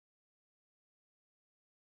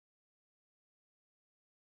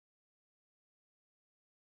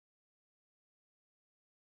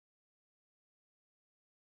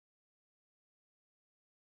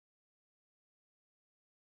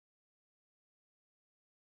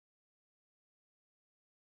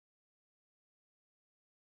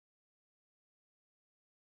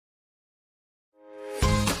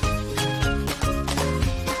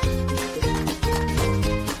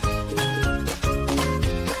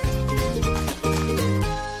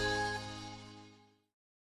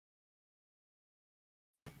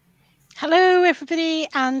Hello, everybody,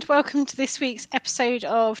 and welcome to this week's episode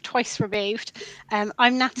of Twice Removed.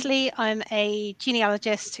 I'm Natalie. I'm a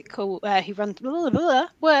genealogist who runs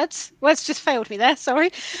words just failed me there.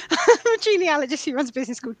 Sorry, I'm a genealogist who runs a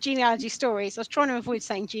business called Genealogy Stories. I was trying to avoid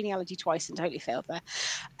saying genealogy twice and totally failed there.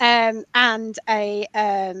 And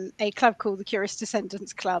a club called the Curious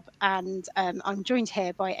Descendants Club, and I'm joined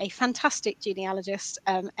here by a fantastic genealogist,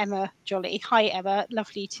 Emma Jolly. Hi, Emma.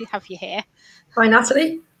 Lovely to have you here. Hi,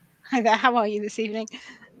 Natalie. Hi there, how are you this evening?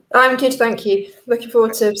 I'm good, thank you. Looking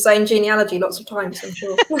forward to saying genealogy lots of times, I'm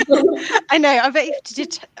sure. I know, I bet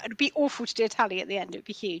it'd be awful to do a tally at the end, it'd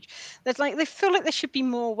be huge. They feel like there should be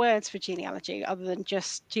more words for genealogy other than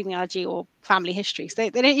just genealogy or family histories. They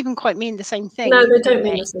don't even quite mean the same thing. No, they don't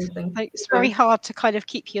mean the same thing. Like, it's very hard to kind of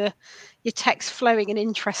keep your text flowing and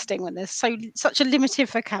interesting when there's such a limited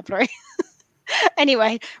vocabulary.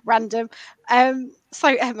 Anyway, random. So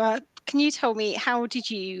Emma, can you tell me, how did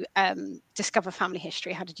you discover family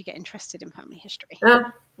history? How did you get interested in family history?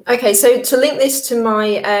 Okay, so to link this to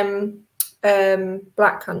my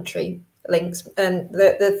Black Country links and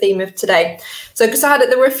the theme of today. So because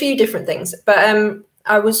there were a few different things, but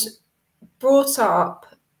I was brought up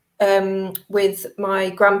with my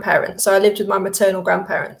grandparents. So I lived with my maternal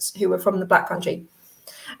grandparents who were from the Black Country.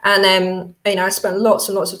 And, I spent lots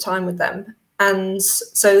and lots of time with them. And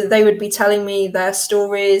so they would be telling me their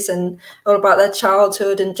stories and all about their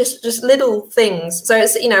childhood and just little things. So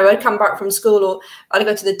it's, I'd come back from school or I'd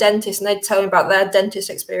go to the dentist and they'd tell me about their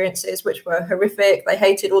dentist experiences, which were horrific. They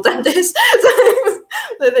hated all dentists.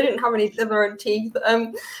 They didn't have any of their own teeth.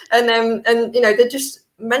 And they just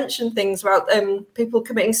mention things about people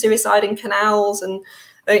committing suicide in canals. And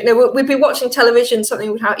we'd be watching television,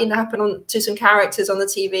 something would happen to some characters on the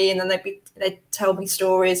TV, and then they'd tell me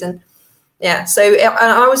stories. And yeah, so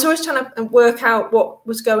I was always trying to work out what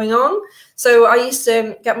was going on. So I used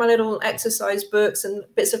to get my little exercise books and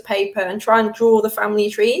bits of paper and try and draw the family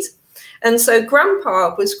trees. And so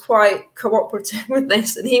Grandpa was quite cooperative with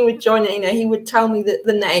this, and he would join it. He would tell me the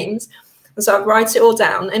names, and so I'd write it all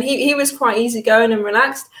down. And he was quite easygoing and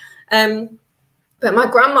relaxed. But my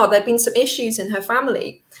grandma, there'd been some issues in her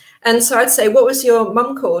family. And so I'd say, "What was your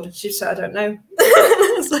mum called?" She'd say, "I don't know."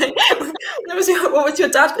 It's like, what was your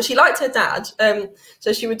dad? But she liked her dad,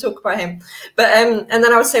 so she would talk about him. But and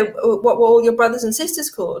then I would say, "What were all your brothers and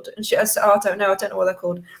sisters called?" And I'd say, "Oh, I don't know what they're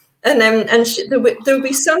called." And then there would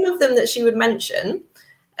be some of them that she would mention,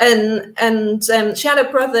 and she had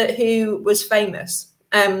a brother who was famous.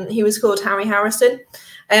 He was called Harry Harrison.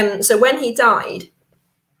 So when he died,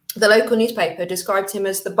 the local newspaper described him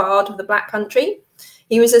as the Bard of the Black Country.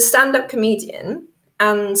 He was a stand-up comedian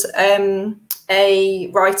and a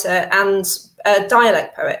writer and a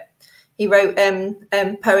dialect poet. He wrote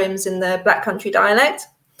poems in the Black Country dialect.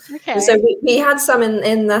 Okay. And so we had some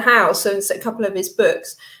in the house, so it's a couple of his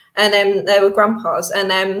books, and they were Grandpa's.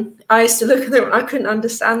 And I used to look at them and I couldn't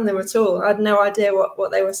understand them at all. I had no idea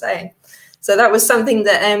what they were saying. So that was something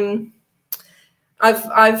that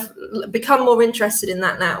I've become more interested in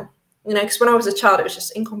that now. Because when I was a child, it was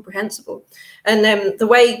just incomprehensible. And the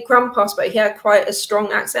way Grandpa spoke, he had quite a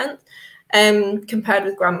strong accent compared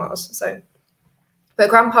with Grandma's. But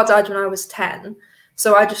Grandpa died when I was 10,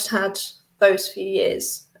 so I just had those few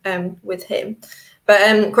years with him.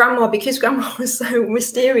 But Grandma, because Grandma was so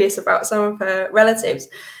mysterious about some of her relatives,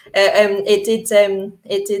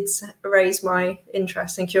 it did raise my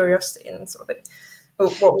interest and curiosity and sort of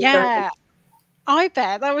what was going on. I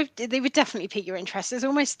bet they would definitely pique your interest. It's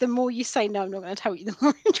almost the more you say, "No, I'm not going to tell you," the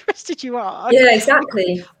more interested you are. Yeah,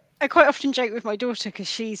 exactly. I quite often joke with my daughter because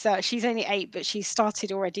she's only 8, but she's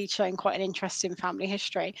started already showing quite an interest in family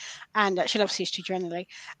history, and she loves history generally.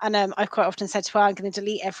 And I quite often said to her, "I'm going to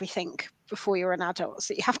delete everything before you're an adult,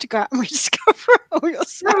 so you have to go out and rediscover it all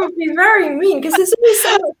yourself." That would be very mean because there's always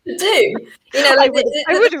so much to do. I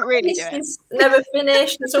wouldn't really do it. It's never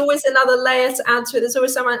finished. There's always another layer to add to it. There's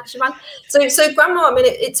always so much. So Grandma,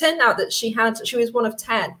 it turned out that she was one of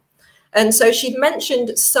 10. And so she'd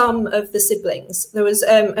mentioned some of the siblings. There was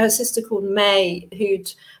her sister called May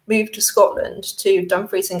who'd moved to Scotland, to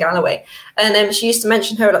Dumfries and Galloway. And she used to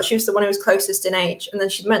mention her a lot. She was the one who was closest in age. And then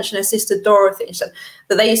she'd mention her sister Dorothy. She said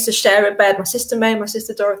that they used to share a bed. My sister May, my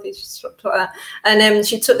sister Dorothy, just like that. And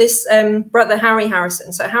she took this brother Harry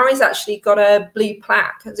Harrison. So Harry's actually got a blue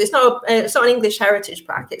plaque. It's not an English heritage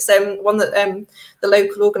plaque. It's one that the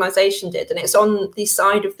local organisation did. And it's on the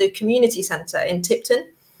side of the community centre in Tipton.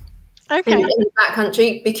 Okay. In the Black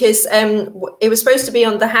Country, because it was supposed to be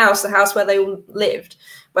on the house where they all lived,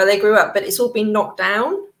 where they grew up, but it's all been knocked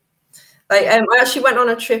down. Like, I actually went on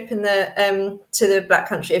a trip in the to the Black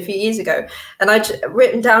Country a few years ago, and I'd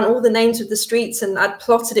written down all the names of the streets, and I'd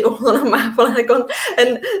plotted it all on a map, and I'd gone,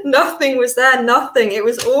 and nothing was there, nothing. It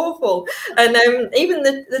was awful. And even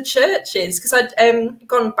the churches, because I'd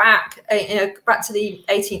gone back, back to the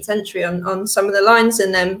 18th century on some of the lines,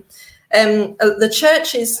 and the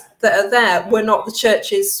churches that are there were not the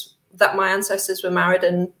churches that my ancestors were married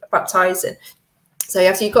and baptized in. So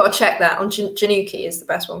you've got to check that on Genealogy is the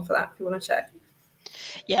best one for that if you want to check.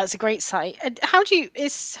 Yeah, it's a great site. And how do you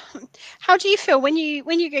feel when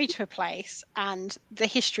you go to a place and the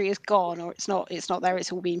history is gone, or it's not there, it's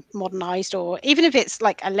all been modernized, or even if it's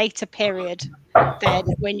like a later period than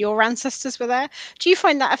when your ancestors were there? Do you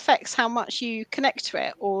find that affects how much you connect to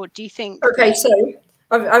it, or do you think? Okay, so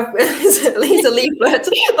I've these are leaflets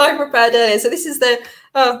I prepared earlier. So this is the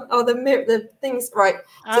things, right?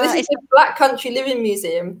 So this is the Black Country Living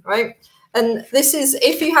Museum, right? And this is,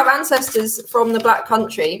 if you have ancestors from the Black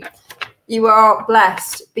Country, you are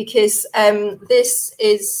blessed, because this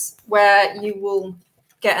is where you will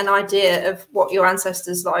get an idea of what your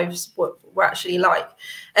ancestors' lives were actually like.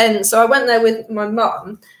 And so I went there with my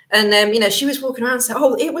mum, and she was walking around saying,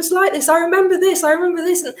 "Oh, it was like this. I remember this. I remember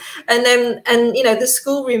this." And the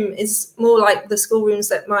schoolroom is more like the schoolrooms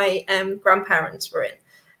that my grandparents were in.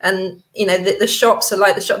 And the shops are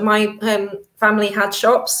like the shop. My family had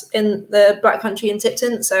shops in the Black Country in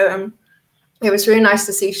Tipton, so it was really nice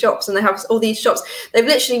to see shops. And they have all these shops. They've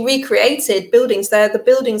literally recreated buildings. They're the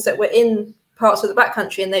buildings that were in parts of the Black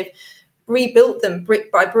Country, and they've rebuilt them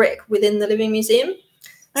brick by brick within the Living Museum.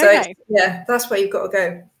 So okay. yeah, that's where you've got to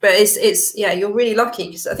go. But it's you're really lucky,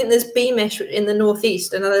 because I think there's Beamish in the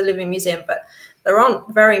northeast, another Living Museum, but there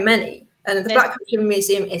aren't very many. And the Black Country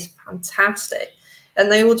Museum is fantastic, and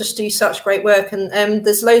they all just do such great work. And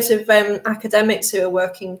there's loads of academics who are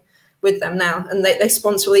working with them now, and they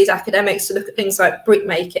sponsor all these academics to look at things like brick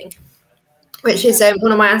making, which is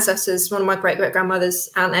one of my ancestors, one of my great-great-grandmothers,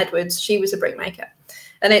 Anne Edwards. She was a brick maker.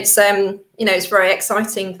 And it's it's very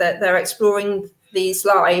exciting that they're exploring these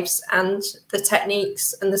lives and the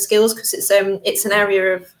techniques and the skills, because it's an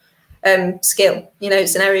area of skill.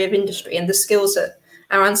 It's an area of industry, and the skills that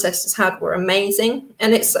our ancestors had were amazing.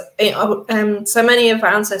 And it's so many of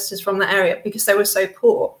our ancestors from that area, because they were so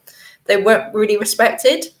poor, they weren't really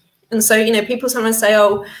respected. And so people sometimes say,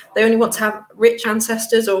 oh, they only want to have rich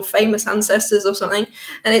ancestors or famous ancestors or something.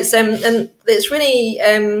 And it's really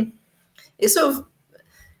it's sort of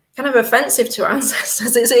kind of offensive to our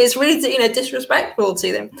ancestors. It's really disrespectful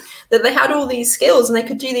to them that they had all these skills and they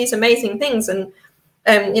could do these amazing things. And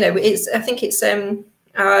I think it's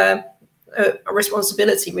a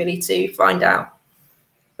responsibility really to find out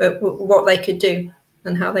what they could do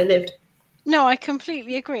and how they lived. No, I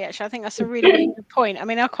completely agree. Actually, I think that's a really, really good point. I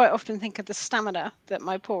mean, I quite often think of the stamina that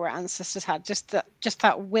my poorer ancestors had, just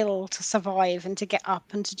that will to survive and to get up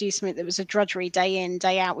and to do something that was a drudgery day in,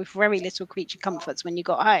 day out, with very little creature comforts when you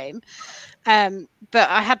got home. But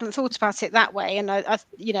I hadn't thought about it that way. And I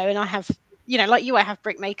have, like you, I have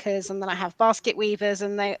brick makers, and then I have basket weavers,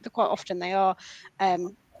 and they quite often they are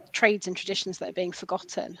trades and traditions that are being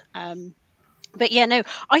forgotten. But yeah, no,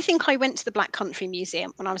 I think I went to the Black Country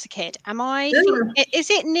Museum when I was a kid. Is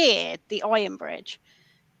it near the Iron Bridge?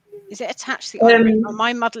 Is it attached to the Iron Bridge? Or am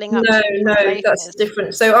I muddling up? No, that's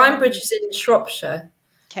different. So Iron Bridge is in Shropshire.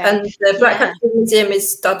 Okay. And the Black Country Museum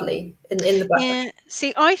is Dudley in the Black Country.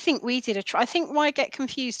 See, I think we did I think why I get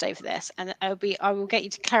confused over this, and I will get you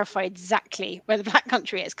to clarify exactly where the Black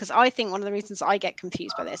Country is, because I think one of the reasons I get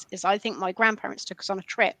confused by this is I think my grandparents took us on a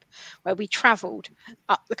trip where we travelled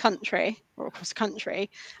up the country or across the country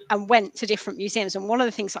and went to different museums. And one of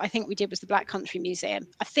the things that I think we did was the Black Country Museum.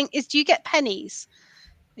 I think do you get pennies?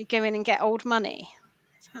 You go in and get old money.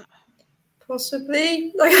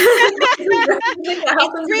 Possibly. It's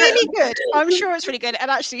really good. I'm sure it's really good.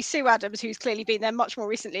 And actually, Sue Adams, who's clearly been there much more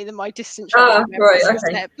recently than my distant right,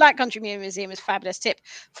 okay. Black Country Museum is fabulous tip.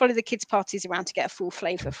 Follow the kids' parties around to get a full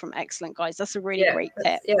flavour from excellent guys. That's a really great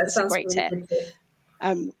tip. Yeah, that's a great really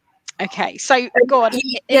tip. Okay, so go on. So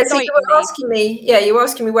you were asking me, you were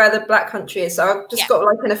asking me where the Black Country is. So I've just got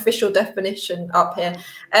like an official definition up here.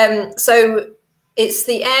 So it's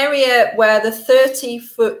the area where the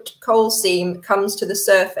 30-foot coal seam comes to the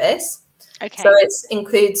surface. Okay. So it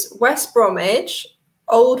includes West Bromwich,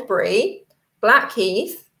 Oldbury,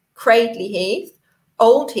 Blackheath, Cradley Heath,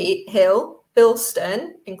 Old Hill,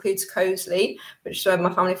 Bilston, includes Coseley, which is where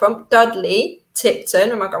my family from, Dudley, Tipton,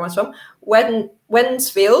 where my grandma's from,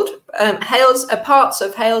 Wednesfield, parts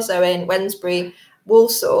of Hales Owen, Wednesbury,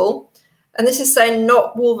 Walsall. And this is saying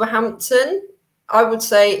not Wolverhampton. I would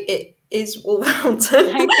say is Wolverhampton.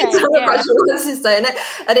 Okay, So I'm not yeah. quite sure what this is saying it.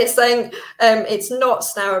 And it's saying it's not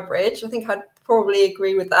Stourbridge. I think I'd probably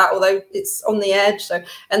agree with that, although it's on the edge. So,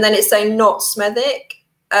 and then it's saying not Smethwick.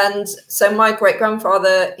 And so my great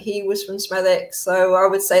grandfather, he was from Smethwick. So I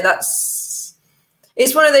would say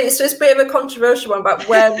it's one of the, it's a bit of a controversial one about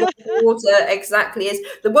where the border exactly is.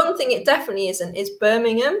 The one thing it definitely isn't is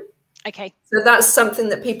Birmingham. Okay. So that's something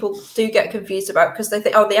that people do get confused about because they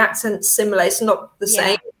think, oh, the accent's similar. It's not the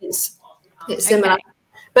same. It's similar. Okay.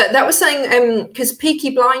 But that was saying, because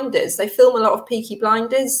Peaky Blinders, they film a lot of Peaky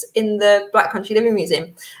Blinders in the Black Country Living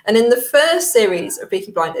Museum. And in the first series of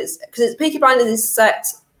Peaky Blinders, because Peaky Blinders is set,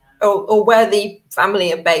 or where the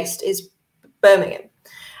family are based is Birmingham.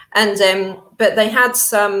 And but they had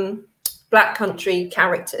some Black Country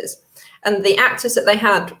characters. And the actors that they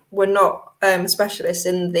had were not specialists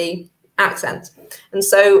in the accent.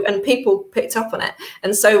 And people picked up on it.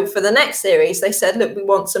 And so for the next series, they said, look, we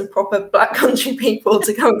want some proper Black Country people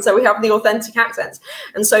to come. So we have the authentic accents.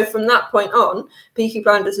 And so from that point on, Peaky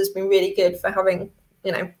Blinders has been really good for having,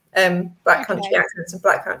 you know, Black Country accents and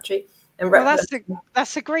Black Country. Well,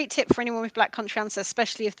 that's a great tip for anyone with Black Country ancestors,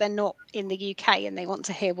 especially if they're not in the UK and they want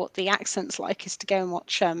to hear what the accent's like, is to go and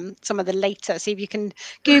watch some of the later. See if you can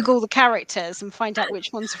Google the characters and find out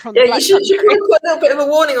which ones are from the Black Country. You should put a little bit of a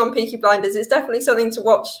warning on Peaky Blinders. It's definitely something to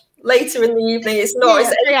watch later in the evening. It's not.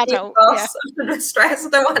 It's adult. Stress. I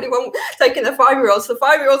don't want anyone taking the 5-year-olds. The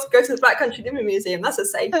 5-year-olds go to the Black Country Living Museum. That's a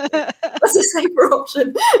safe. That's a safer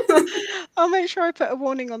option. I'll make sure I put a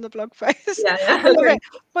warning on the blog post. Yeah.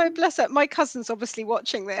 My bless her. My cousin's obviously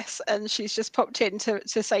watching this, and she's just popped in to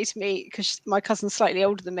say to me, because my cousin's slightly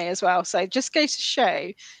older than me as well. So just go to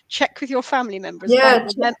show, check with your family members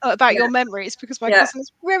about your memories, because my cousin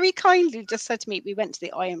has very kindly just said to me, we went to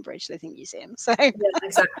the Iron Bridge, I think, museum. So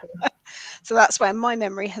exactly. So that's where my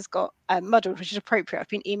memory has got muddled, which is appropriate. I've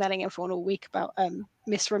been emailing everyone all week about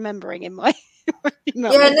misremembering in my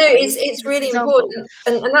it's really important,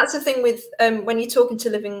 and that's the thing with when you're talking to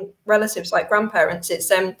living relatives like grandparents,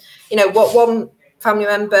 it's you know, what one family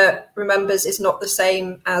member remembers is not the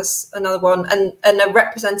same as another one, and a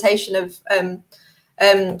representation of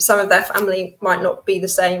some of their family might not be the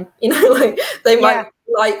same, you know, like they might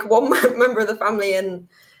like one member of the family, and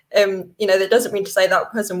you know, that doesn't mean to say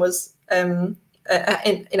that person was you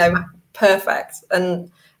know, perfect.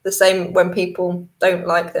 And the same when people don't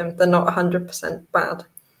like them, they're not 100% bad.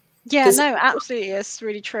 Yeah, no, absolutely. It's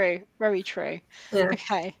really true. Very true. Yeah.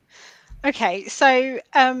 Okay. So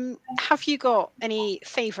have you got any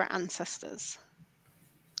favourite ancestors?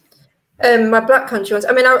 My Black Country ones.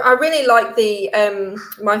 I mean, I really like the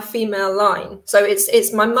my female line. So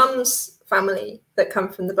it's my mum's family that come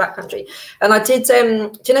from the Black Country. And I did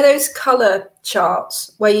do you know those colour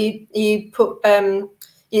charts where you put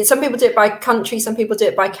some people do it by country, some people do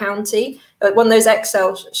it by county, one of those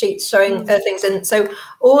Excel sheets showing things. And so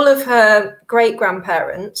all of her great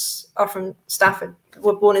grandparents are from Stafford,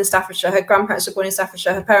 were born in Staffordshire. Her grandparents were born in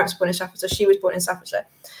Staffordshire. Her parents were born in Staffordshire. She was born in Staffordshire.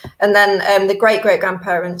 And then the great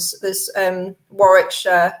grandparents, there's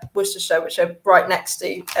Warwickshire, Worcestershire, which are right next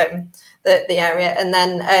to the area. And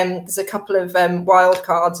then there's a couple of wild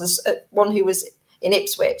cards. There's one who was in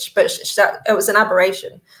Ipswich, but it was an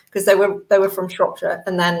aberration because they were from Shropshire,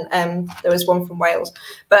 and then there was one from Wales.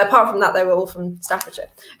 But apart from that, they were all from Staffordshire.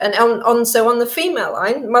 And so on the female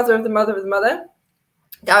line, mother of the mother of the mother.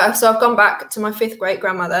 So I've gone back to my 5th great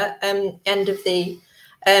grandmother, end of the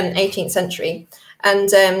 18th century,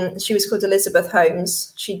 and she was called Elizabeth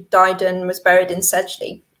Holmes. She died and was buried in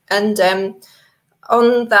Sedgley. And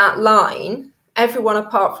on that line, everyone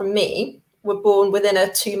apart from me were born within a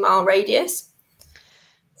 2-mile radius.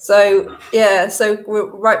 So yeah, so we're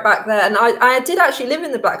right back there. And I did actually live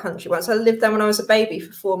in the Black Country once. I lived there when I was a baby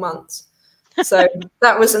for 4 months. So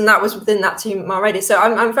that was within that 2-mile radius. So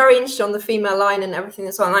I'm very interested on the female line and everything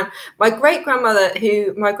that's on. My great grandmother,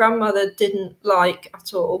 who my grandmother didn't like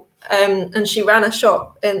at all, and she ran a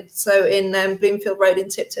shop in Bloomfield Road in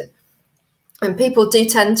Tipton. And people do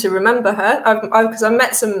tend to remember her, because I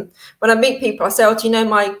met some, when I meet people, I say, oh, do you know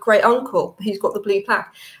my great uncle who's got the blue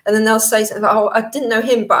plaque? And then they'll say something like, oh, I didn't know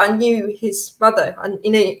him, but I knew his mother, and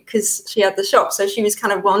you know, because she had the shop. So she was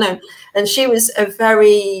kind of well known. And she was a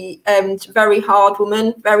very, very hard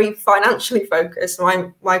woman, very financially focused,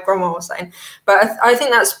 my grandma was saying. But I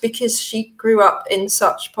think that's because she grew up in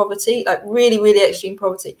such poverty, like really, really extreme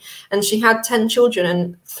poverty. And she had 10 children,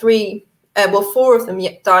 and 4 of them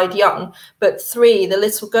died young, but 3, the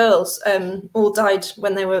little girls, all died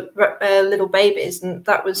when they were little babies, and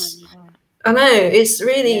that was, I know, it's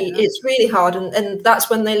really hard, and that's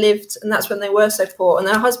when they lived, and that's when they were so poor. And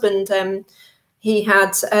her husband, he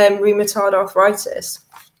had rheumatoid arthritis,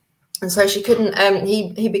 And so she couldn't,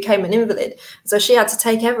 he became an invalid. So she had to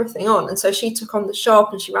take everything on. And so she took on the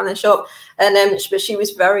shop and she ran the shop. And but she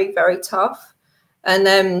was very, very tough.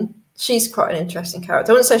 And she's quite an interesting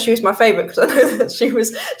character. I wouldn't say she was my favourite because I know that she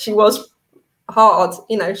was hard.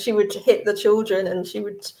 You know, she would hit the children and she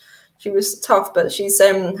was tough, but she's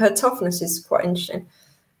her toughness is quite interesting.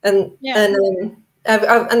 And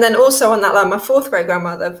and then also on that line, my fourth great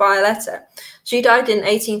grandmother, Violetta, she died in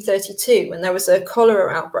 1832 when there was a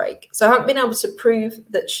cholera outbreak. So I haven't been able to prove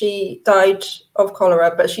that she died of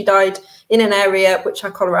cholera, but she died in an area which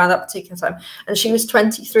had cholera at that particular time. And she was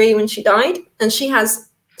 23 when she died. And she has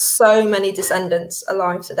so many descendants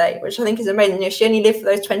alive today, which I think is amazing. You know, she only lived for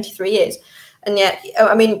those 23 years. And yet,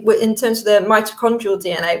 I mean, in terms of the mitochondrial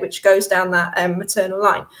DNA, which goes down that maternal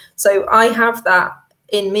line. So I have that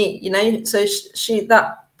in me, you know, so she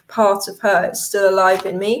that part of her is still alive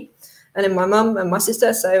in me and in my mum and my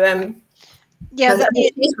sister. So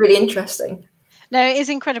it's really interesting. No, it is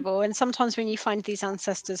incredible. And sometimes when you find these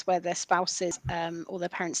ancestors where their spouses or their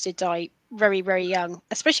parents did die very, very young,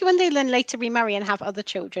 especially when they then later remarry and have other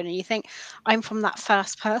children, and you think, I'm from that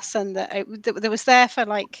first person that was there for,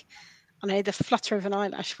 like, I know, the flutter of an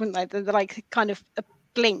eyelash, wouldn't they? The like kind of a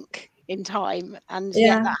blink in time, and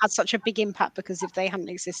yet that had such a big impact, because if they hadn't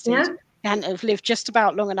existed, they hadn't have lived just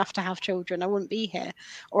about long enough to have children, I wouldn't be here,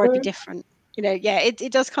 or I'd be different. You know,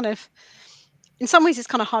 it does kind of, in some ways, it's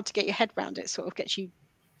kind of hard to get your head around. It sort of gets you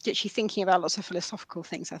thinking about lots of philosophical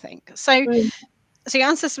things, I think. So your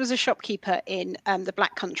ancestor was a shopkeeper in the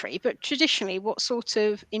Black Country, but traditionally, what sort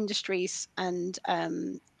of industries and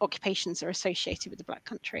occupations are associated with the Black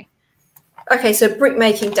Country? Okay, so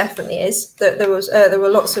brickmaking definitely is. There were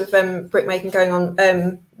lots of brickmaking going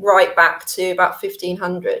on right back to about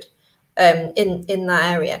 1500 in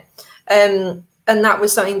that area, and that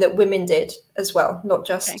was something that women did as well, not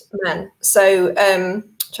just men. So trying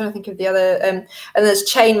to think of the other, and there's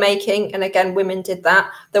chain making, and again, women did that.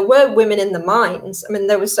 There were women in the mines. I mean,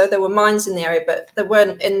 there were mines in the area, but there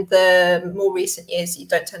weren't in the more recent years. You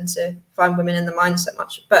don't tend to find women in the mines so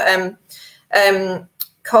much, but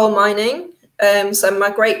coal mining. So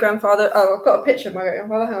my great grandfather, I've got a picture of my great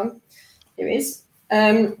grandfather. Hang on, here he is.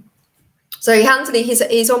 So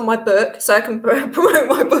he's on my book, so I can promote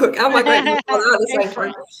my book and my great grandfather at the same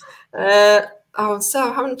time. I'm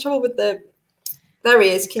so having trouble with the. There he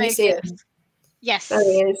is. Can you see him? Yes. There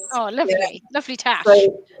he is. Oh, lovely, lovely tash.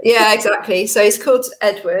 So, yeah, exactly. So he's called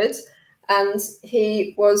Edward, and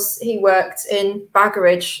he worked in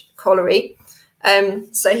Baggeridge Colliery.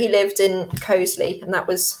 So he lived in Coseley, and that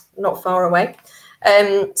was not far away.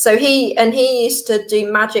 So he used to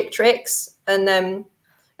do magic tricks and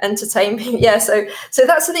entertain people. Yeah, so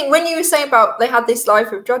that's the thing. When you were saying about they had this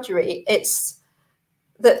life of drudgery, it's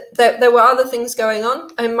that there were other things going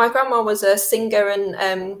on. And my grandma was a singer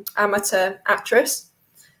and amateur actress.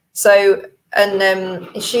 So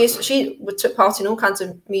she took part in all kinds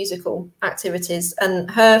of musical activities,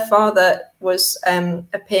 and her father was a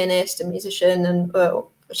pianist, a musician, and a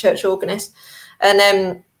church organist,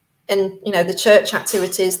 and you know, the church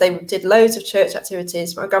activities, they did loads of church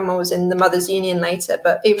activities. My grandma was in the Mothers Union later,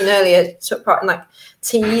 but even earlier took part in like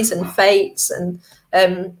teas and fetes, and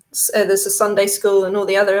there's a Sunday school and all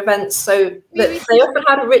the other events. So they often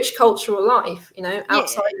had a rich cultural life, you know,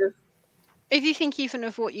 outside of. If you think even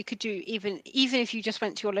of what you could do, even if you just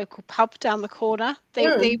went to your local pub down the corner,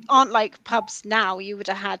 they aren't like pubs now. You would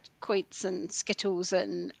have had quoits and skittles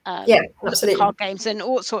and card games and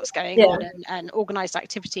all sorts going on, and organised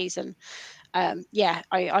activities. And I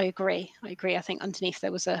agree. I think underneath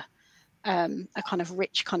there was a kind of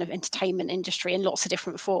rich kind of entertainment industry in lots of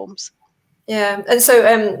different forms. Yeah, and so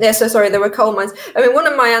so sorry, there were coal mines. I mean, one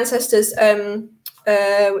of my ancestors,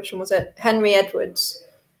 which one was it? Henry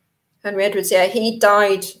Edwards, yeah, he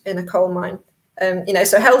died in a coal mine. You know,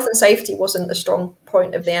 so health and safety wasn't a strong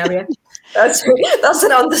point of the area. That's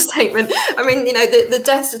an understatement. I mean, you know, the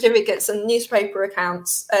death certificates and newspaper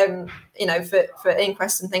accounts, you know, for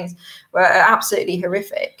inquests and things were absolutely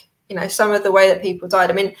horrific. You know, some of the way that people died.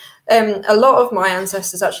 I mean, a lot of my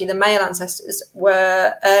ancestors, actually, the male ancestors,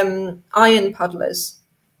 were iron puddlers.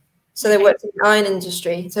 So they worked in the iron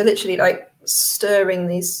industry. So literally, like stirring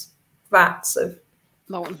these vats of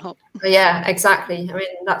molten hot. Yeah, exactly. I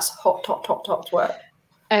mean, that's hot work.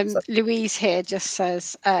 Louise here just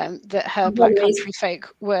says that her Black Country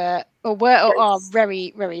folk were or are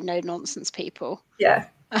very, very no nonsense people. Yeah,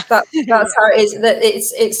 that's how it is. That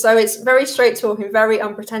it's very straight talking, very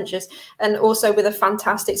unpretentious, and also with a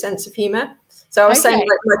fantastic sense of humour. So I was saying,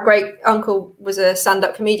 like, my great uncle was a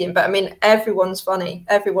stand-up comedian, but I mean, everyone's funny.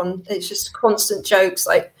 Everyone, it's just constant jokes.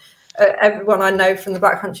 Like everyone I know from the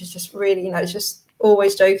Black Country is just really, you know, it's just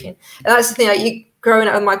always joking. And that's the thing, like, you growing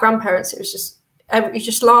up with my grandparents, it was just, you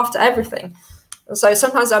just laughed at everything. And so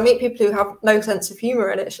sometimes I meet people who have no sense of humour,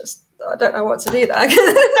 and it's just, I don't know what to do there. I'm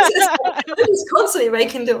just constantly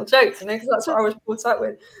making little jokes, you know, because that's what I was brought up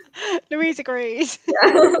with. Louise agrees.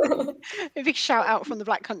 Yeah. A big shout out from the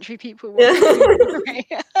Black Country people.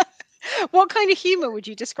 Yeah. What kind of humour would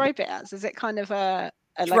you describe it as? Is it kind of a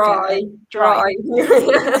dry?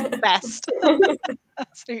 Best.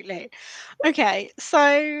 Absolutely. Okay,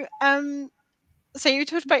 so so you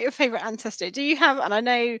talked about your favourite ancestor. Do you have, and I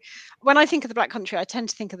know when I think of the Black Country, I tend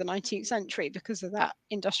to think of the 19th century because of that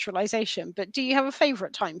industrialisation, but do you have a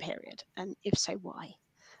favourite time period? And if so, why?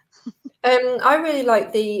 I really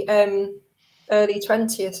like the early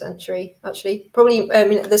 20th century, actually. Probably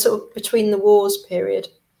the sort of between the wars period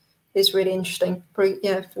is really interesting. Probably,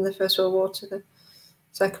 yeah, from the First World War to the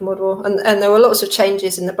Second World War. And there were lots of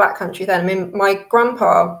changes in the Black Country then. I mean, my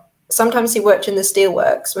grandpa, sometimes he worked in the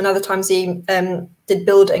steelworks, when other times he did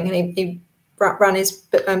building, and he ran his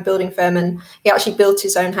building firm, and he actually built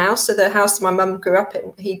his own house. So the house my mum grew up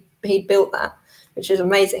in, he built that, which is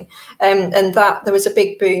amazing. And that there was a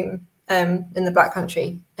big boom in the Black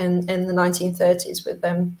Country in the 1930s with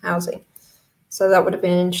housing. So that would have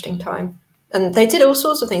been an interesting time. And they did all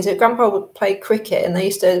sorts of things. So Grandpa would play cricket, and they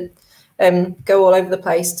used to go all over the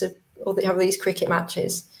place to have these cricket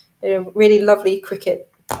matches. Really lovely cricket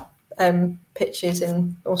pitches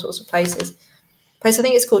in all sorts of places. I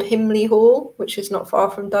think it's called Himley Hall, which is not far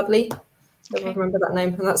from Dudley. Okay. I remember that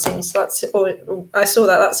name, and I saw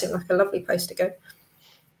that seemed like a lovely place to go.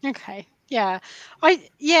 Okay. Yeah,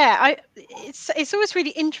 it's always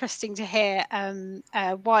really interesting to hear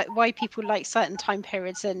why people like certain time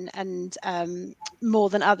periods and more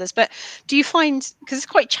than others. But do you find, because it's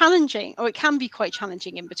quite challenging, or it can be quite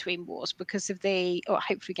challenging in between wars because of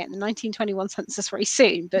hopefully getting the 1921 census very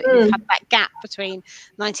soon, but you've had that gap between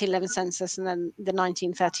 1911 census and then the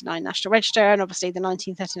 1939 National Register, and obviously the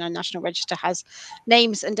 1939 National Register has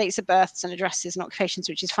names and dates of births and addresses and occupations,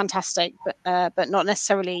 which is fantastic, but not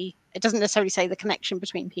necessarily. It doesn't necessarily say the connection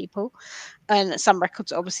between people, and some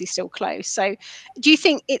records are obviously still closed. So do you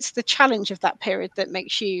think it's the challenge of that period that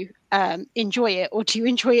makes you enjoy it, or do you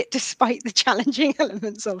enjoy it despite the challenging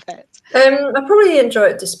elements of it? I probably enjoy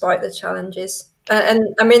it despite the challenges.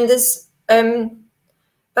 And I mean, there's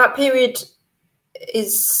that period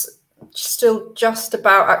is still just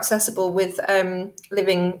about accessible with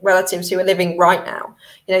living relatives who are living right now.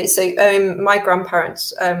 You know, so my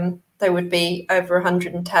grandparents, they would be over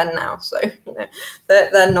 110 now, so you know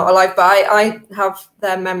they're not alive. But I have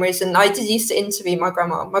their memories, and I did used to interview my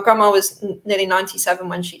grandma. My grandma was nearly 97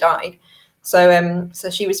 when she died, so so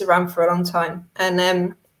she was around for a long time. And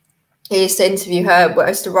I used to interview her. I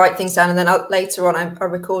used to write things down, and then later on I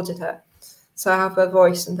recorded her, so I have her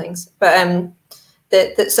voice and things. But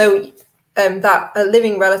that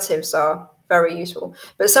living relatives are very useful.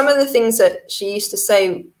 But some of the things that she used to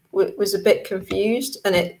say was a bit confused,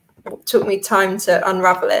 and it took me time to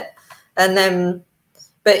unravel it. And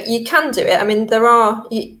but you can do it. I mean,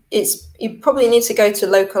 you probably need to go to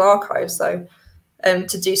local archives though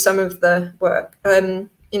to do some of the work. You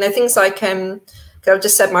know, things like I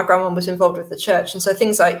just said my grandma was involved with the church, and so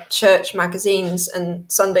things like church magazines and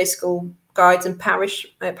Sunday school guides and parish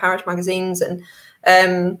magazines and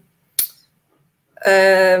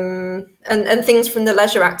things from the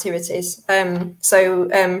leisure activities.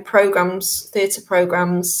 Programs, theatre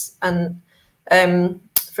programs, and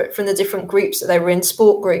from the different groups that they were in,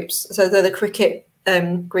 sport groups. So they're the cricket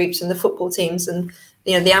groups and the football teams, and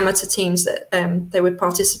you know the amateur teams that they would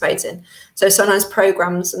participate in. So sometimes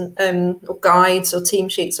programs and or guides or team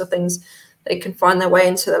sheets or things, they can find their way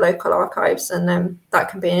into the local archives, and that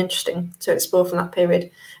can be interesting to explore from that period. I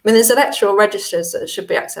mean, there's electoral registers that should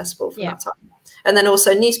be accessible from that time. And then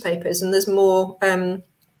also newspapers, and there's more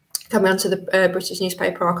coming onto the British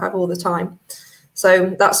Newspaper Archive all the time.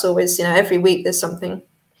 So that's always, you know, every week there's something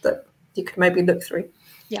that you could maybe look through.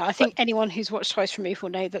 Yeah, I think anyone who's watched Twice Removed will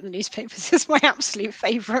know that the newspapers is my absolute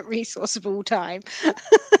favourite resource of all time.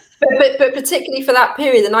 but particularly for that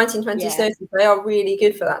period, the 1920s, 30s, they are really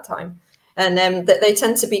good for that time. And they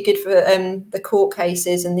tend to be good for the court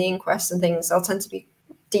cases and the inquests and things. They'll tend to be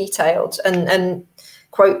detailed and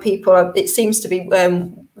quote people. It seems to be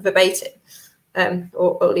verbatim,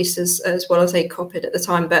 or at least as well as they copied at the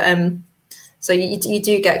time. But so you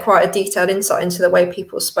do get quite a detailed insight into the way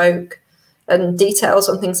people spoke, and details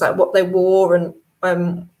on things like what they wore and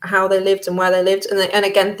how they lived and where they lived. And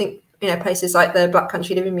again, think, you know, places like the Black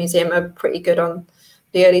Country Living Museum are pretty good on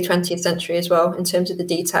the early 20th century as well in terms of the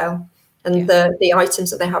detail and the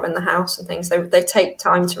items that they have in the house and things. They take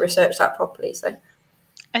time to research that properly. So.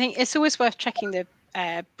 I think it's always worth checking the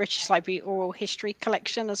British Library Oral History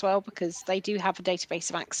collection as well, because they do have a database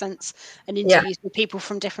of accents and Yeah, interviews with people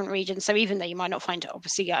from different regions. So even though you might not find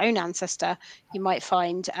obviously your own ancestor, you might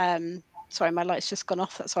find sorry, my light's just gone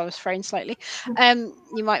off, that's why I was frozen slightly.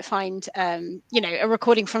 You might find a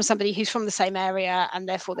recording from somebody who's from the same area, and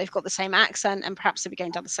therefore they've got the same accent, and perhaps they'll be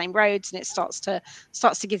going down the same roads, and it starts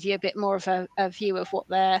to give you a bit more of a view of what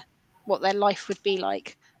their life would be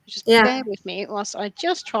like. Just yeah. bear with me whilst I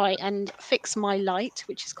just try and fix my light,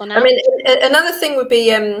 which has gone I out. mean, another thing would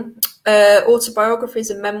be autobiographies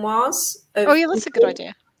and memoirs. Oh yeah, that's a good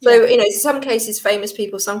idea. So, Yeah. you know, in some cases famous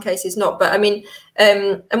people, some cases not. But I mean,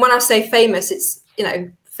 and when I say famous, it's, you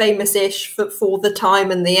know, famous-ish for the time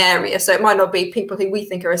and the area. So it might not be people who we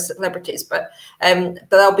think are celebrities, but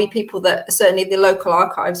there'll be people that certainly the local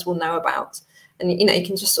archives will know about. And, you know, you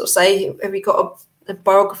can just sort of say, have you got a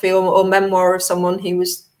biography or memoir of someone who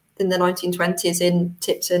was in the 1920s in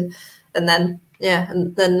Tipton? And then, yeah,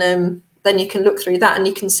 and then you can look through that and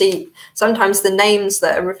you can see sometimes the names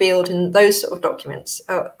that are revealed in those sort of documents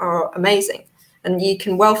are amazing. And you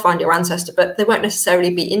can well find your ancestor, but they won't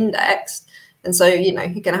necessarily be indexed. And so, you know,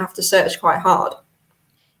 you're going to have to search quite hard.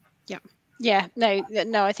 Yeah, no.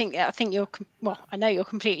 I think you're I know you're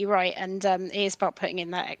completely right, and it is about putting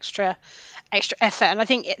in that extra effort. And I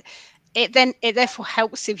think it therefore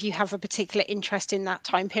helps if you have a particular interest in that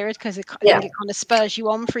time period, because I think it kind of spurs you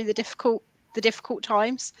on through the difficult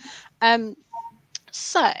times.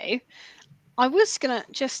 So I was gonna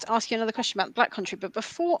just ask you another question about the Black Country, but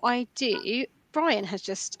before I do, Brian has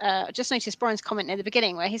just noticed Brian's comment near the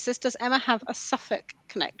beginning where he says, "Does Emma have a Suffolk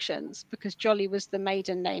connections? Because Jolly was the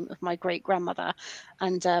maiden name of my great grandmother,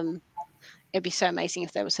 and it'd be so amazing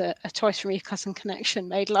if there was a Twice Removed cousin connection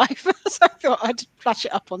made live." So I thought I'd flash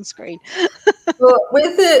it up on screen. Well,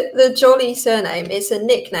 with the Jolly surname, it's a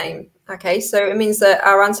nickname. Okay, so it means that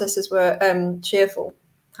our ancestors were cheerful,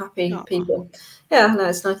 happy people. Yeah, no,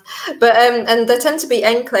 it's nice. But and there tend to be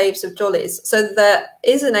enclaves of Jollies. So there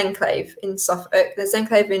is an enclave in Suffolk. There's an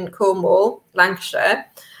enclave in Cornwall, Lancashire,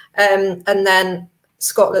 and then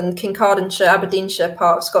Scotland, Kincardineshire, Aberdeenshire,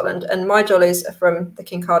 part of Scotland. And my Jollies are from the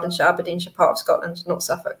Kincardineshire, Aberdeenshire part of Scotland, not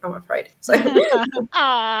Suffolk, I'm afraid. So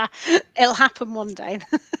it'll happen one day.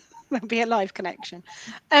 There'll be a live connection.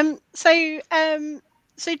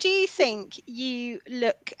 So do you think you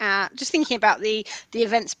look at, just thinking about the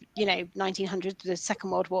events, you know, 1900, the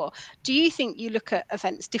Second World War, do you think you look at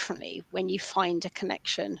events differently when you find a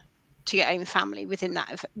connection to your own family within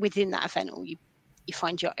that event, or you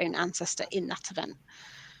find your own ancestor in that event?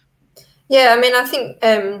 Yeah, I mean, I think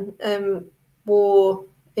war,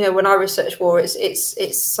 you know, when I research war,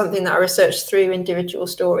 it's something that I research through individual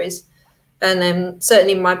stories. And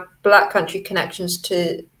certainly my Black Country connections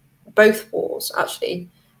to both wars actually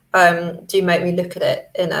do make me look at it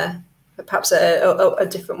in perhaps a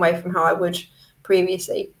different way from how I would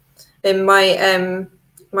previously. And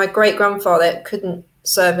my great grandfather couldn't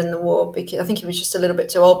serve in the war because I think he was just a little bit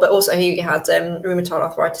too old, but also he had rheumatoid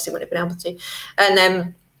arthritis. He wouldn't have been able to.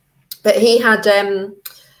 And but he had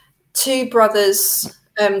two brothers,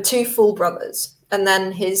 two full brothers. And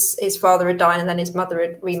then his father had died, and then his mother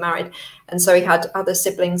had remarried, and so he had other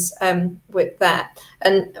siblings with that.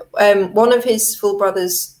 And one of his full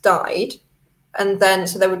brothers died, and then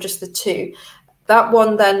so there were just the two. That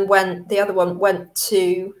one then the other one went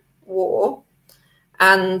to war,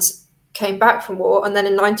 and came back from war, and then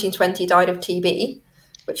in 1920 died of TB,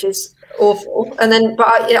 which is awful. And then, but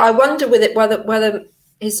I wonder with it whether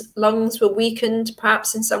his lungs were weakened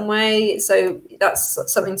perhaps in some way, so that's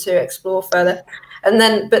something to explore further. And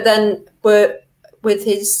then, but then with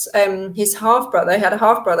his half brother, he had a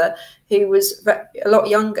half brother who was a lot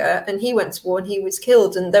younger, and he went to war and he was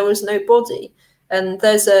killed, and there was no body. And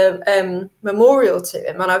there's a memorial to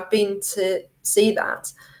him, and I've been to see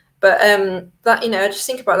that. But that, you know, I just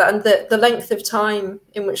think about that, and the length of time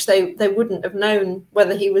in which they wouldn't have known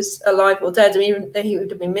whether he was alive or dead. I mean, even though he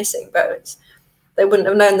would have been missing, but they wouldn't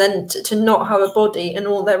have known then to not have a body, and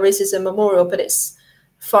all there is a memorial, but it's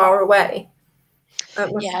far away.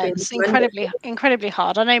 Yeah, it's incredibly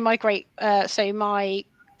hard. I know my great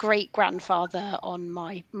grandfather on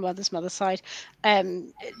my mother's side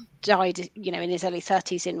died, you know, in his early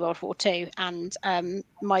 30s in World War II, and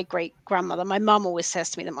my great grandmother, my mum always says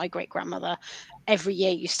to me that my great grandmother every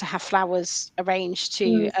year used to have flowers arranged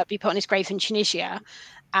to be put on his grave in Tunisia.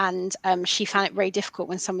 And she found it very difficult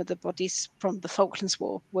when some of the bodies from the Falklands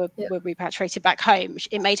War were repatriated back home.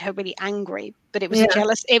 It made her really angry, but it was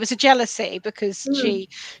a jealousy because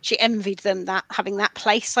she envied them having that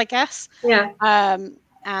place, I guess. Yeah.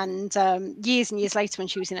 And years and years later, when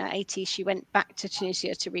she was in her 80s, she went back to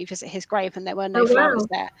Tunisia to revisit his grave, and there were no flowers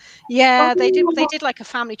there. Yeah, they did like a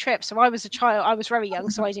family trip. So I was a child, I was very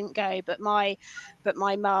young, so I didn't go. But my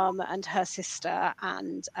mum and her sister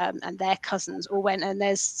and their cousins all went, and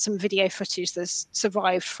there's some video footage that's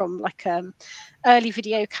survived from like early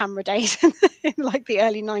video camera days in like the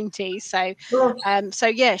early 90s. So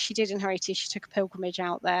yeah, she did in her 80s. She took a pilgrimage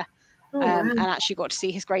out there. And actually got to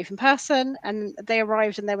see his grave in person, and they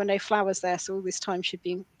arrived and there were no flowers there. So all this time she'd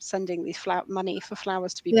been sending these money for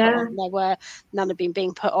flowers to be put on. There were none had been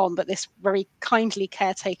being put on, but this very kindly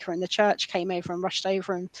caretaker in the church came over and rushed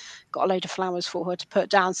over and got a load of flowers for her to put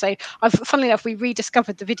down. So funnily enough, we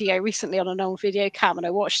rediscovered the video recently on an old video cam, and I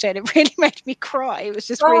watched it and it really made me cry. It was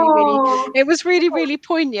just really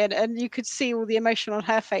poignant, and you could see all the emotion on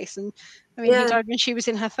her face. And I mean, he died when she was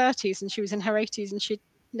in her 30s and she was in her 80s, and she'd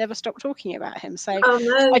never stop talking about him. So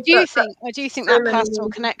I do think that personal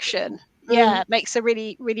connection makes a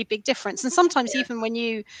really big difference. And sometimes even when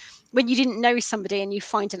you didn't know somebody and you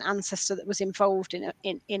find an ancestor that was involved in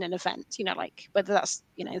an event, you know, like whether that's,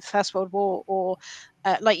 you know, the First World War or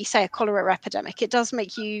like you say, a cholera epidemic, it does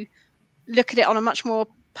make you look at it on a much more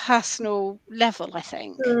personal level, I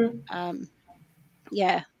think.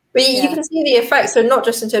 But you can see the effects, so not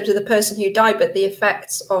just in terms of the person who died, but the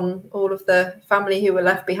effects on all of the family who were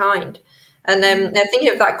left behind. And thinking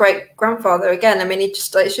of that great grandfather again, I mean, it's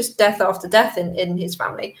just death after death in his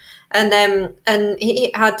family. And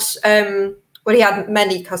he had he had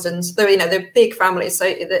many cousins. Though, you know, they're big families,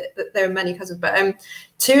 so there are many cousins. But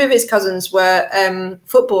two of his cousins were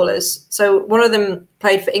footballers. So one of them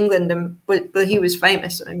played for England, and he was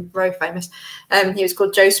famous, very famous. He was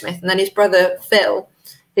called Joe Smith, and then his brother Phil,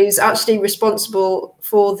 who's actually responsible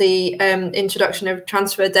for the introduction of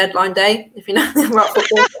transfer deadline day, if you know anything about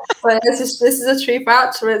football. But this is a true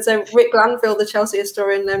fact. So Rick Glanville, the Chelsea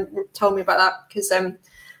historian, told me about that, because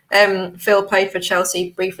Phil played for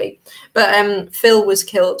Chelsea briefly. But Phil was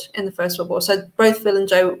killed in the First World War. So both Phil and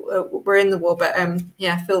Joe were in the war, but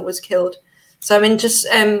Phil was killed. So I mean, just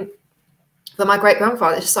for my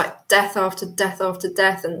great-grandfather, it's just like death after death after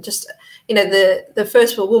death, and just, you know, the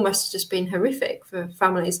First World War must have just been horrific for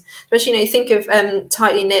families. Especially, you know, you think of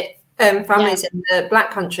tightly knit families in the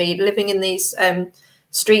Black Country, living in these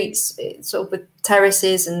streets, sort of with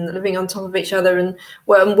terraces and living on top of each other, and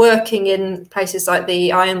working in places like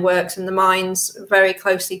the ironworks and the mines very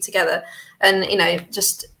closely together. And, you know,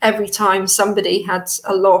 just every time somebody had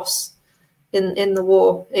a loss in the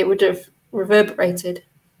war, it would have reverberated.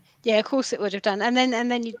 Yeah, of course it would have done. And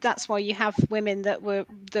then that's why you have women that were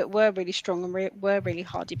really strong and were really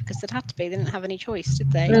hardy, because they'd had to be. They didn't have any choice,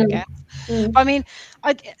 did they? I guess. I mean,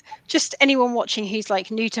 just anyone watching who's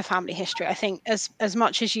like new to family history, I think as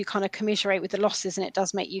much as you kind of commiserate with the losses, and it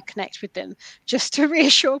does make you connect with them, just to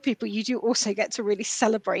reassure people, you do also get to really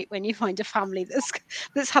celebrate when you find a family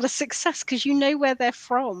that's had a success, because you know where they're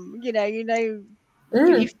from. You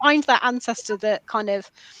you find that ancestor that kind of,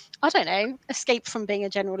 I don't know, escaped from being a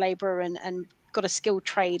general labourer and got a skilled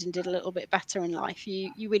trade and did a little bit better in life.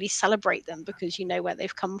 You really celebrate them because you know where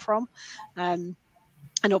they've come from. And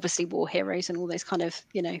obviously war heroes and all those kind of,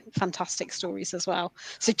 you know, fantastic stories as well.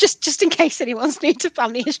 So just in case anyone's new to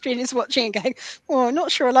family history and is watching and going, oh, I'm not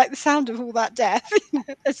sure I like the sound of all that death.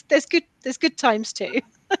 there's good times too.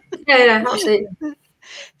 Yeah, absolutely.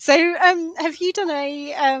 So have you done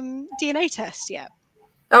a DNA test yet?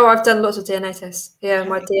 Oh, I've done lots of DNA tests. Yeah,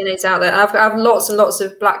 my DNA's out there. I have lots and lots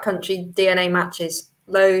of Black Country DNA matches,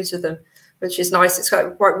 loads of them, which is nice. It's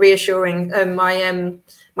quite reassuring.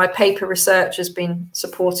 My paper research has been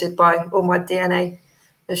supported by all my DNA,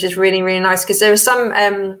 which is really, really nice, because there are some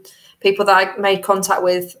people that I made contact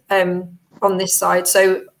with on this side.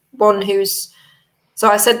 So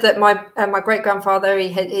I said that my great grandfather,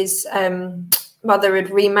 his mother had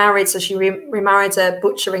remarried, so she remarried a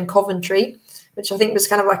butcher in Coventry, which I think was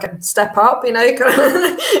kind of like a step up, you know,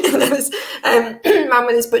 this man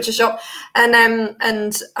with his butcher shop.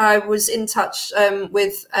 And I was in touch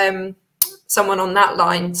with someone on that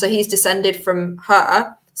line. So he's descended from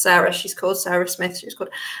her, Sarah. She's called Sarah Smith. She's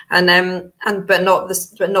called, but not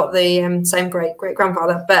the same great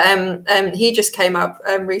grandfather. But he just came up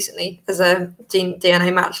recently as a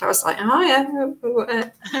DNA match. I was like, oh yeah,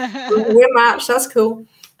 we're matched. That's cool.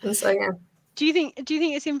 And so yeah. Do you think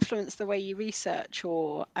it's influenced the way you research,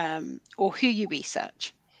 or who you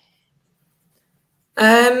research?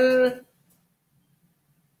 In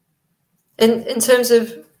terms of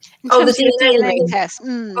the DNA test. Do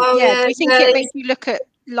you think it makes you look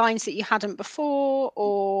lines that you hadn't before,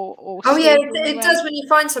 or Oh yeah, still it does when you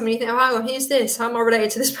find somebody. You think, oh, hang on, who's this? How am I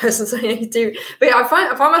related to this person? So yeah, you do. But yeah, I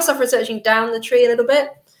find myself researching down the tree a little bit.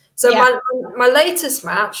 So yeah. my latest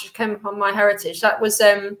match came upon my heritage. That was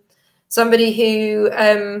somebody who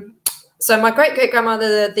so my great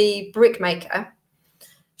grandmother, the brickmaker.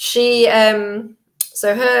 She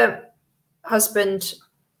so her husband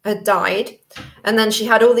had died, and then she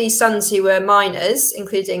had all these sons who were miners,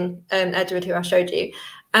 including Edward, who I showed you,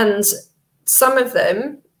 and some of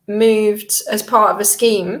them moved as part of a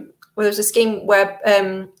scheme. Well, there was a scheme where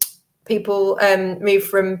people moved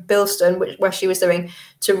from Bilston, where she was living,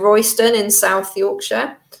 to Royston in South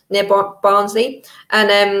Yorkshire, near Barnsley,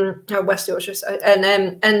 and West Yorkshire,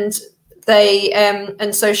 and they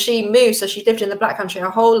and so she moved. So she lived in the Black Country her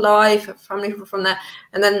whole life. Her family were from there,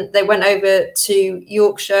 and then they went over to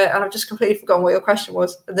Yorkshire. And I've just completely forgotten what your question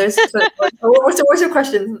was. What's your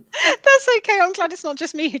question? That's okay. I'm glad it's not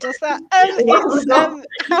just me who does that.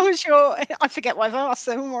 How was your? I forget what I've asked.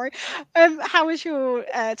 So don't worry. How was your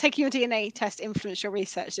taking your DNA test influence your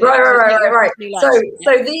research? Right. So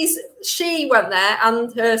she went there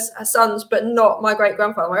and her sons, but not my great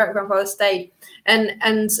grandfather. My great grandfather stayed,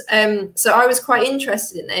 and so I was quite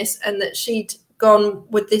interested in this, and that she'd gone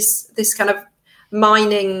with this kind of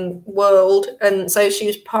mining world, and so she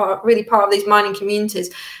was really part of these mining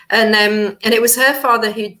communities, and it was her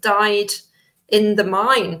father who died in the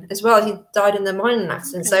mine as well. He died in the mining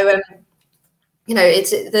accident. So you know,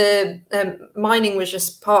 it's the mining was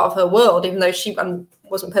just part of her world, even though she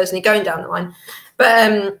wasn't personally going down the mine.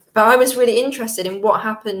 But I was really interested in what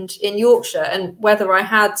happened in Yorkshire and whether I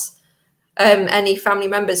had any family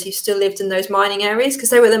members who still lived in those mining areas, because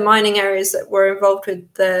they were the mining areas that were involved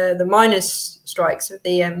with the miners' strikes of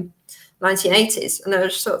the 1980s. And I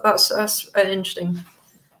just thought that's interesting.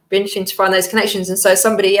 Be interesting to find those connections. And so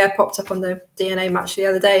somebody popped up on the DNA match the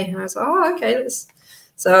other day, and I was like, oh, okay,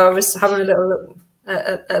 so I was having a little look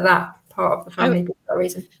at that part of the family for that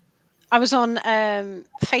reason. I was on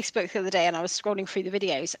Facebook the other day, and I was scrolling through the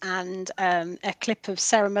videos, and a clip of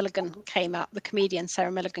Sarah Milligan came up. The comedian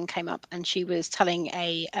Sarah Milligan came up, and she was telling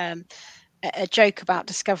a joke about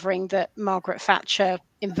discovering that Margaret Thatcher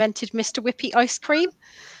invented Mr. Whippy ice cream.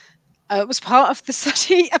 It was part of the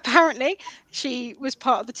study. Apparently, she was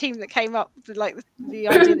part of the team that came up with the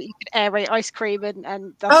idea that you could aerate ice cream,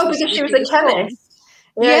 and that's because she was a chemist.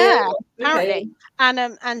 Yeah, apparently. Okay.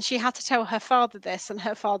 And she had to tell her father this, and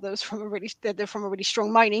her father was from a really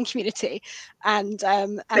strong mining community, and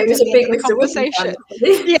it was a big conversation.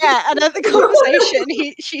 Yeah, and at the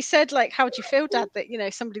conversation, she said, like, how do you feel, Dad, that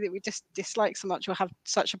somebody that we just dislike so much or have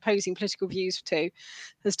such opposing political views to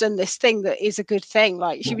has done this thing that is a good thing?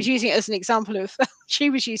 Like, she was using it as an example of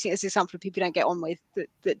people who don't get on with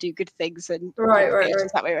that do good things, and right.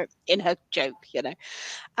 that way in her joke,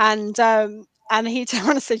 and he turned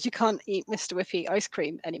around and said, you can't eat Mr. Whippy ice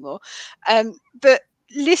cream anymore. But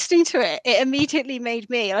listening to it immediately made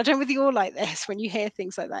me, and I don't know whether you're like this when you hear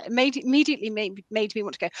things like that, it immediately made me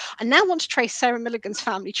want to go, I now want to trace Sarah Milligan's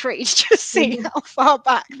family tree to just see how far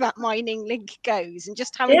back that mining link goes, and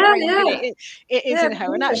just how ingrained it is in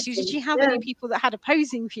her. And actually, did she have any people that had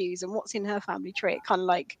opposing views, and what's in her family tree? It kind of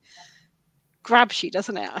like grabs you,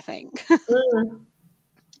 doesn't it, I think?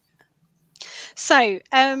 So,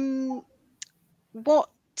 what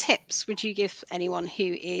tips would you give anyone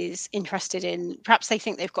who is interested in, perhaps they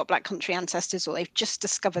think they've got Black Country ancestors, or they've just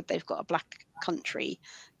discovered they've got a Black Country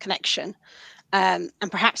connection, and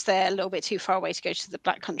perhaps they're a little bit too far away to go to the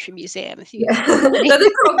Black Country Museum? If you, no, they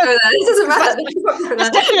can't go there. It doesn't matter. That's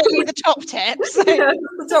definitely the top tip. So. Yeah,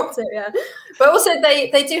 the top tip, yeah. But also,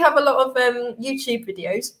 they do have a lot of YouTube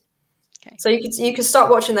videos. Okay. So you can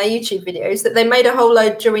start watching their YouTube videos. That they made a whole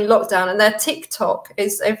load during lockdown, and their TikTok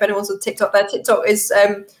is, if anyone's on TikTok, their TikTok is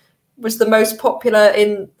was the most popular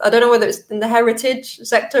in, I don't know whether it's in the heritage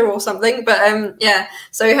sector or something, but yeah.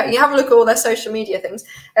 So you have a look at all their social media things.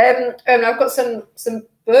 And I've got some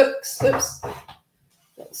books. Oops.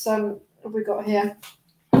 What have we got here?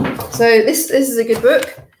 So this is a good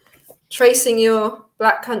book, Tracing Your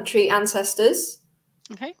Black Country Ancestors.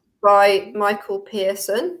 Okay. By Michael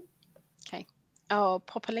Pearson. Okay. I'll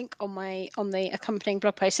pop a link on the accompanying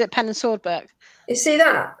blog post. Is it Pen and Sword book? You see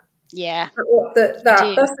that? Yeah. That's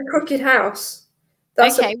the Crooked House.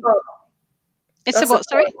 That's okay. A pub. It's a what?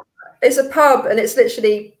 Sorry. It's a pub, and it's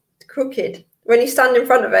literally crooked. When you stand in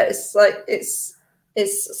front of it, it's like it's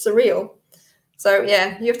surreal. So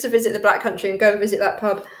yeah, you have to visit the Black Country and go and visit that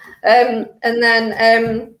pub. And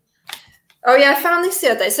then oh yeah, I found this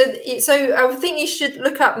the other day. So I think you should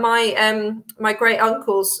look up my my great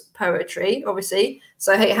uncle's poetry, obviously.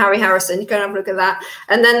 So hey, Harry Harrison, you can have a look at that.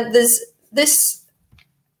 And then there's this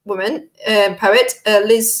woman, poet,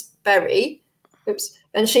 Liz Berry. Oops.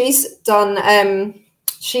 And she's done,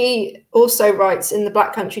 she also writes in the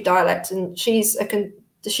Black Country dialect, and she's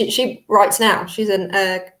she writes now. She's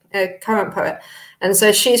a current poet. And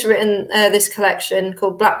so she's written this collection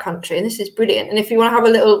called Black Country, and this is brilliant. And if you want to have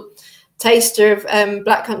a little taster of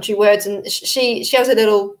Black Country words, and she has a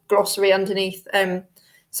little glossary underneath.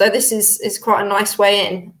 So this is quite a nice way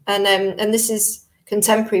in, and this is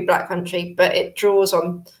contemporary Black Country, but it draws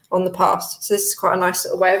on the past. So this is quite a nice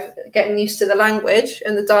little way of getting used to the language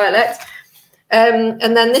and the dialect. And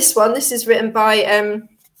then this is written by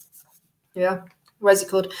where's he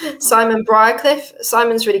called? Simon Briarcliffe.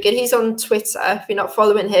 Simon's really good. He's on Twitter. If you're not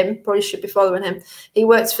following him, probably should be following him. He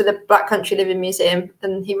works for the Black Country Living Museum,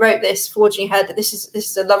 and he wrote this, Forging Ahead. This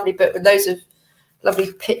is a lovely book with loads of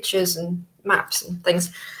lovely pictures and maps and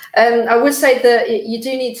things. I would say that you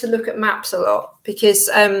do need to look at maps a lot, because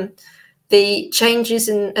the changes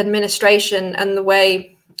in administration and the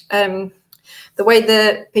way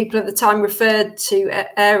the people at the time referred to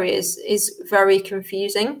areas is very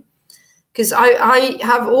confusing. Because I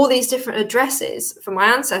have all these different addresses for my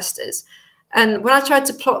ancestors, and when I tried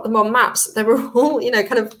to plot them on maps, they were all,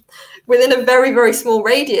 kind of within a very, very small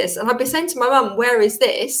radius. And I'd be saying to my mum, "Where is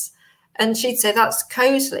this?" And she'd say, "That's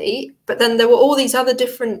Cosley." But then there were all these other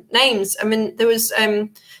different names. I mean, there was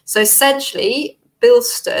so Sedgley,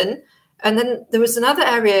 Bilston, and then there was another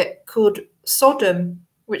area called Sodom,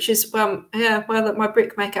 which is where my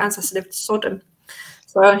brickmaker ancestor lived, Sodom.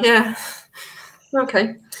 So yeah,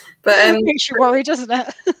 okay. But it makes you worry, doesn't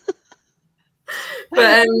it?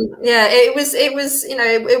 But yeah,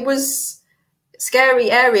 it was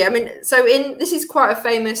scary area. I mean, so this is quite a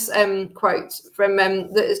famous quote from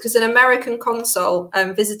because an American consul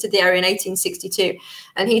visited the area in 1862,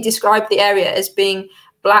 and he described the area as being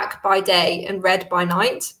black by day and red by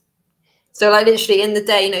night. So like literally in the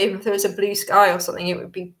day, even if there was a blue sky or something, it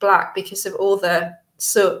would be black because of all the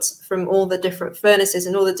soot from all the different furnaces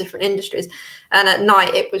and all the different industries, and at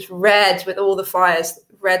night it was red with all the fires,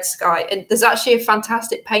 red sky. And there's actually a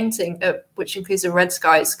fantastic painting which includes a red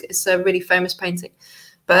sky. It's a really famous painting.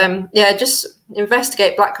 But yeah, just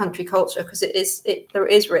investigate Black Country culture, because it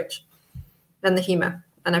is rich, and the humour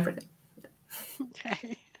and everything.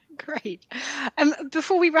 Okay. Great.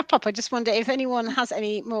 Before we wrap up, I just wonder if anyone has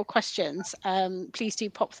any more questions, please do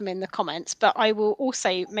pop them in the comments, but I will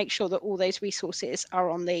also make sure that all those resources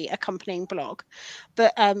are on the accompanying blog.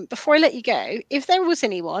 But before I let you go, if there was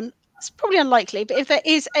anyone, it's probably unlikely, but if there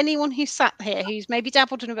is anyone who sat here who's maybe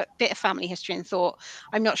dabbled in a bit of family history and thought,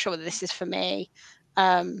 I'm not sure whether this is for me,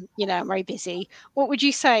 I'm very busy, what would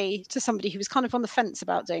you say to somebody who was kind of on the fence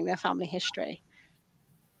about doing their family history?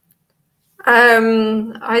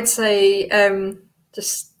 I'd say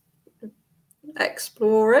just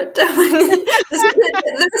explore it.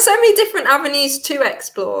 There's so many different avenues to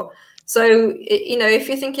explore. So if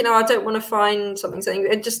you're thinking, I don't want to find something,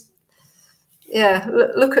 just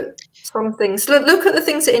look at some things. Look at the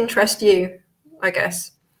things that interest you, I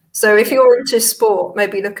guess. So if you're into sport,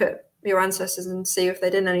 maybe look at your ancestors and see if they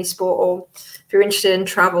did any sport, or if you're interested in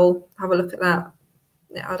travel, have a look at that.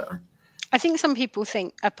 Yeah, I don't know. I think some people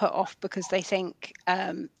are put off because they think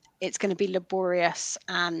it's going to be laborious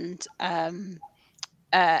and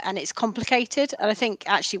it's complicated. And I think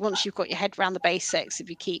actually once you've got your head around the basics, if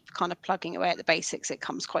you keep kind of plugging away at the basics, it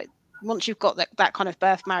comes quite. Once you've got that kind of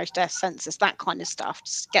birth, marriage, death, census, that kind of stuff,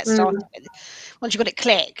 just get started. Once you've got it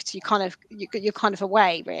clicked, you're kind of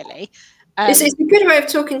away, really. It's a good way of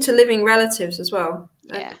talking to living relatives as well.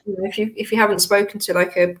 Yeah. If you haven't spoken to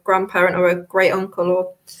like a grandparent or a great uncle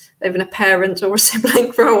or even a parent or a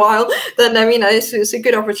sibling for a while, then it's a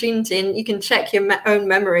good opportunity, and you can check your own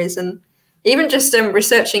memories, and even just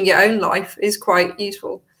researching your own life is quite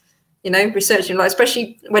useful. Researching life,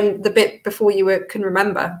 especially when the bit before you can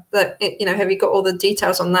remember that. Have you got all the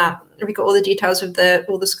details on that? Have you got all the details of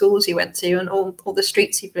all the schools you went to and all the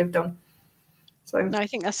streets you've lived on? So no, I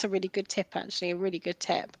think that's a really good tip, actually, a really good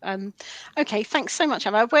tip. Okay, thanks so much,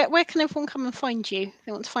 Emma. Where can everyone come and find you?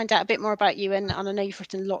 They want to find out a bit more about you, and I know you've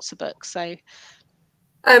written lots of books. So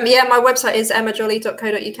yeah, my website is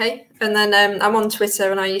emmajolly.co.uk, and then I'm on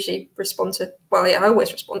Twitter, and I usually respond to, I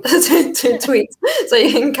always respond to tweets. So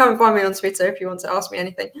you can come and find me on Twitter if you want to ask me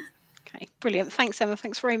anything. Okay, brilliant. Thanks, Emma.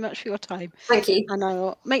 Thanks very much for your time. Thank you. And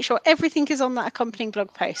I'll make sure everything is on that accompanying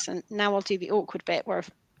blog post. And now I'll do the awkward bit where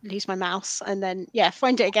I've lose my mouse, and then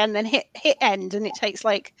find it again, then hit end, and it takes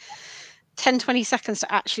like 10-20 seconds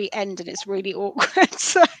to actually end, and it's really awkward.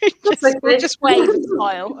 So we'll just wave and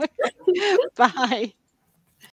smile. Bye.